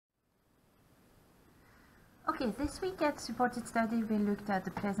Okay, this week at Supported Study we looked at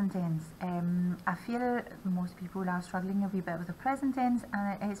the present tense. I feel most people are struggling a wee bit with the present tense,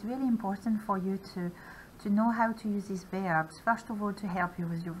 and it's really important for you to know how to use these verbs. First of all, to help you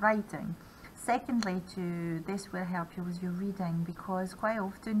with your writing. Secondly, this will help you with your reading, because quite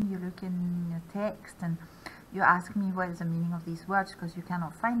often you look in your text and you ask me what is the meaning of these words because you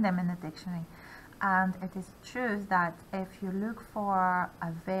cannot find them in the dictionary. And it is true that if you look for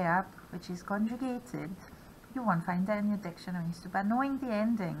a verb which is conjugated, you won't find it in your dictionary. So by knowing the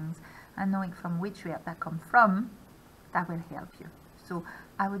endings and knowing from which verb that come from, that will help you. So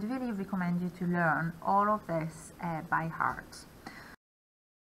I would really recommend you to learn all of this by heart.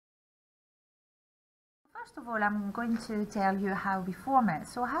 First of all, I'm going to tell you how we form it.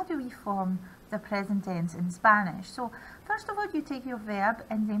 So how do we form the present tense in Spanish? So first of all, you take your verb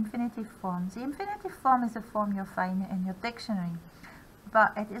in the infinitive form. The infinitive form is the form you'll find in your dictionary,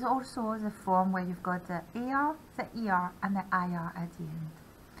 but it is also the form where you've got the AR, the ER and the IR at the end.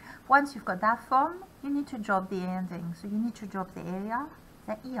 Once you've got that form, you need to drop the ending. So you need to drop the AR,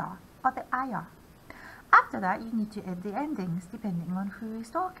 the ER or the IR. After that, you need to add the endings depending on who is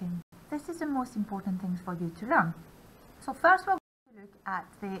talking. This is the most important things for you to learn. So first we're going to look at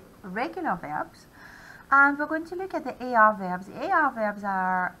the regular verbs, and we're going to look at the AR verbs. The AR verbs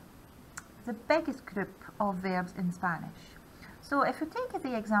are the biggest group of verbs in Spanish. So if you take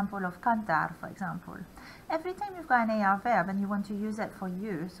the example of cantar, for example, every time you've got an AR verb and you want to use it for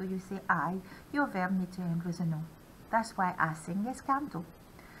you, so you say I, your verb needs to end with an O. That's why I sing is canto.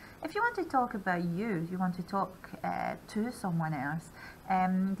 If you want to talk about you want to talk to someone else,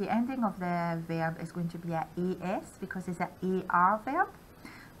 the ending of the verb is going to be a AS because it's an AR verb.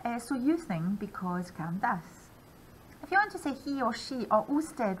 So you sing because cantas. If you want to say he or she or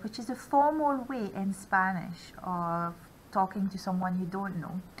usted, which is a formal way in Spanish of talking to someone you don't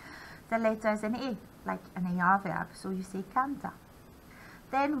know, the letter is an A, like an AR verb, so you say canta.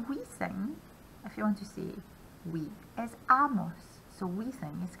 Then we sing, if you want to say we, is amos. So we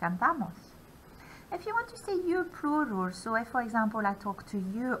sing is cantamos. If you want to say you plural, so if for example I talk to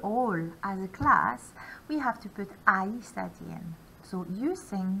you all as a class, we have to put ais at the end. So you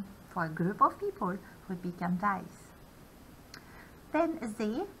sing for a group of people would be cantáis. Then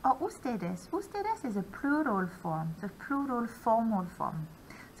they or ustedes. Ustedes is a plural form, the plural formal form.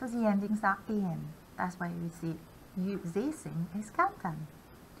 So the endings are en. That's why we say they sing is cantan.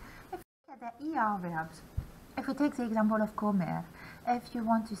 If you look at the ER verbs, if we take the example of comer, if you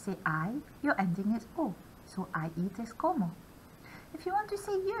want to say I, your ending is O. So I eat is como. If you want to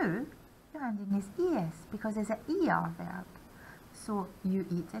say you, your ending is es because it's an ER verb. So you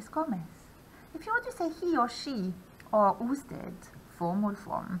eat is comes. If you want to say he or she or usted, formal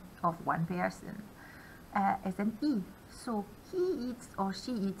form of one person, is an E. So he eats or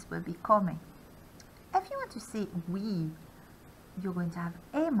she eats will be come. If you want to say we, you're going to have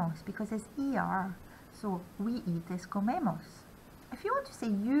hemos because it's ER. So we eat is comemos. If you want to say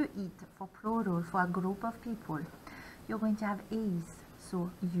you eat for plural for a group of people, you're going to have es. So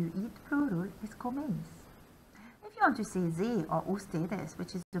you eat plural is comes. If you want to say they or ustedes,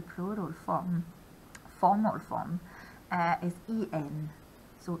 which is the plural form, formal form, is en.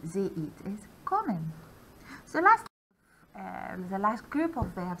 So they eat is comen. So the last group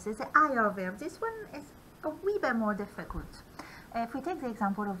of verbs is the IR verb. This one is a wee bit more difficult. If we take the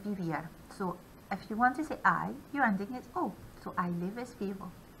example of vivir, so if you want to say I, your ending is O. So I live is vivo.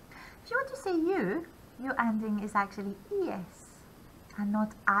 If you want to say you, your ending is actually es and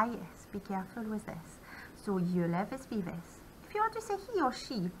not is. Be careful with this. So you live is vives. If you want to say he or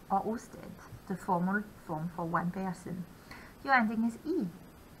she or usted, the formal form for one person, your ending is E.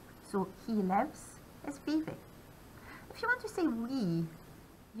 So he lives is vive. If you want to say we,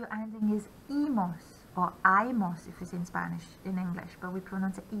 your ending is imos or imos if it's in Spanish, in English, but we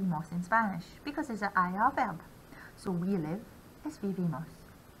pronounce it imos in Spanish because it's an IR verb. So we live is vivimos.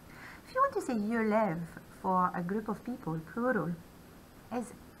 If you want to say you live for a group of people, plural,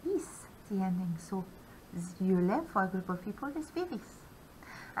 is is the ending. So you live for a group of people is vivis.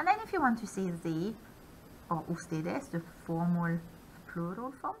 And then if you want to say they or ustedes, the formal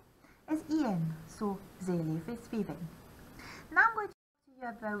plural form, is en. So they live is viven. Now I'm going to talk to you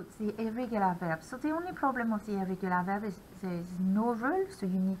about the irregular verbs. So the only problem of the irregular verb is there is no rule, so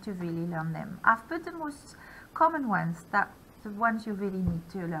you need to really learn them. I've put the most common ones, that the ones you really need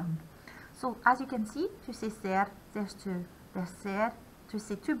to learn. So as you can see, to say ser, there's to, there's ser, to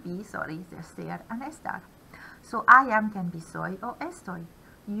say to be, sorry, there's ser and estar. So I am can be soy or estoy.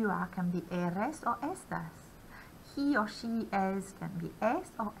 You are can be eres or estas. He or she is can be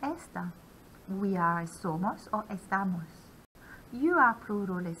es or esta. We are somos or estamos. You are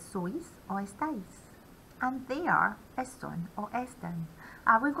plural is sois or estáis. and they are eston or estan.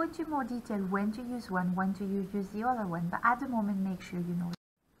 We'll go into more detail when to use one, when to use the other one, but at the moment make sure you know it.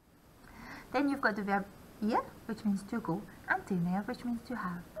 Then you've got the verb ir, which means to go, and tener, which means to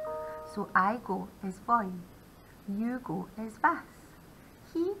have. So I go is voy, you go is vas,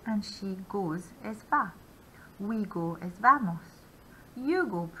 he and she goes is va, we go is vamos, you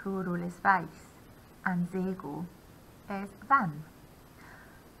go plural is vais, and they go is van.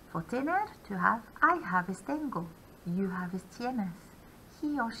 For tener, to have, I have is tengo, you have is tienes,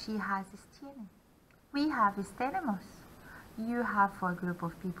 he or she has is tiene, we have is tenemos, you have for a group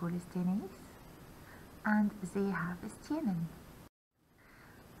of people is tenéis, and they have is tienen.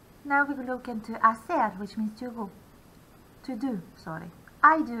 Now we look into hacer, which means to go, to do, sorry.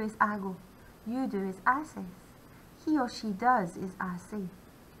 I do is hago, you do is haces, he or she does is hace,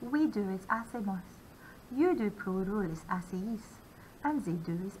 we do is hacemos, you do plural is haceis, and they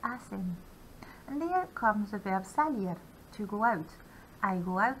do is hacen. And there comes the verb salir, to go out. I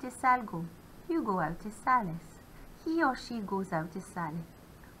go out is salgo, you go out is sales, he or she goes out is sale,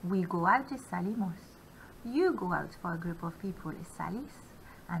 we go out is salimos, you go out for a group of people is salis,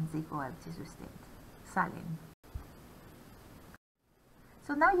 and they go out is usted, salen.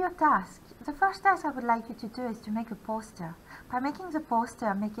 So now your task. The first task I would like you to do is to make a poster. By making the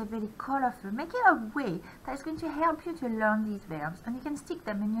poster, make it very colorful, make it a way that is going to help you to learn these verbs, and you can stick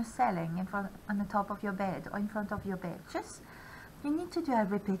them in your ceiling, in front, on the top of your bed, or in front of your bed. Just, you need to do a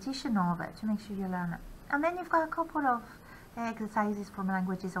repetition of it to make sure you learn it. And then you've got a couple of exercises from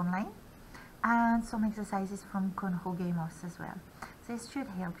Languages Online, and some exercises from Conjugemos as well. This should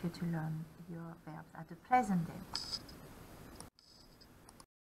help you to learn your verbs at the present tense.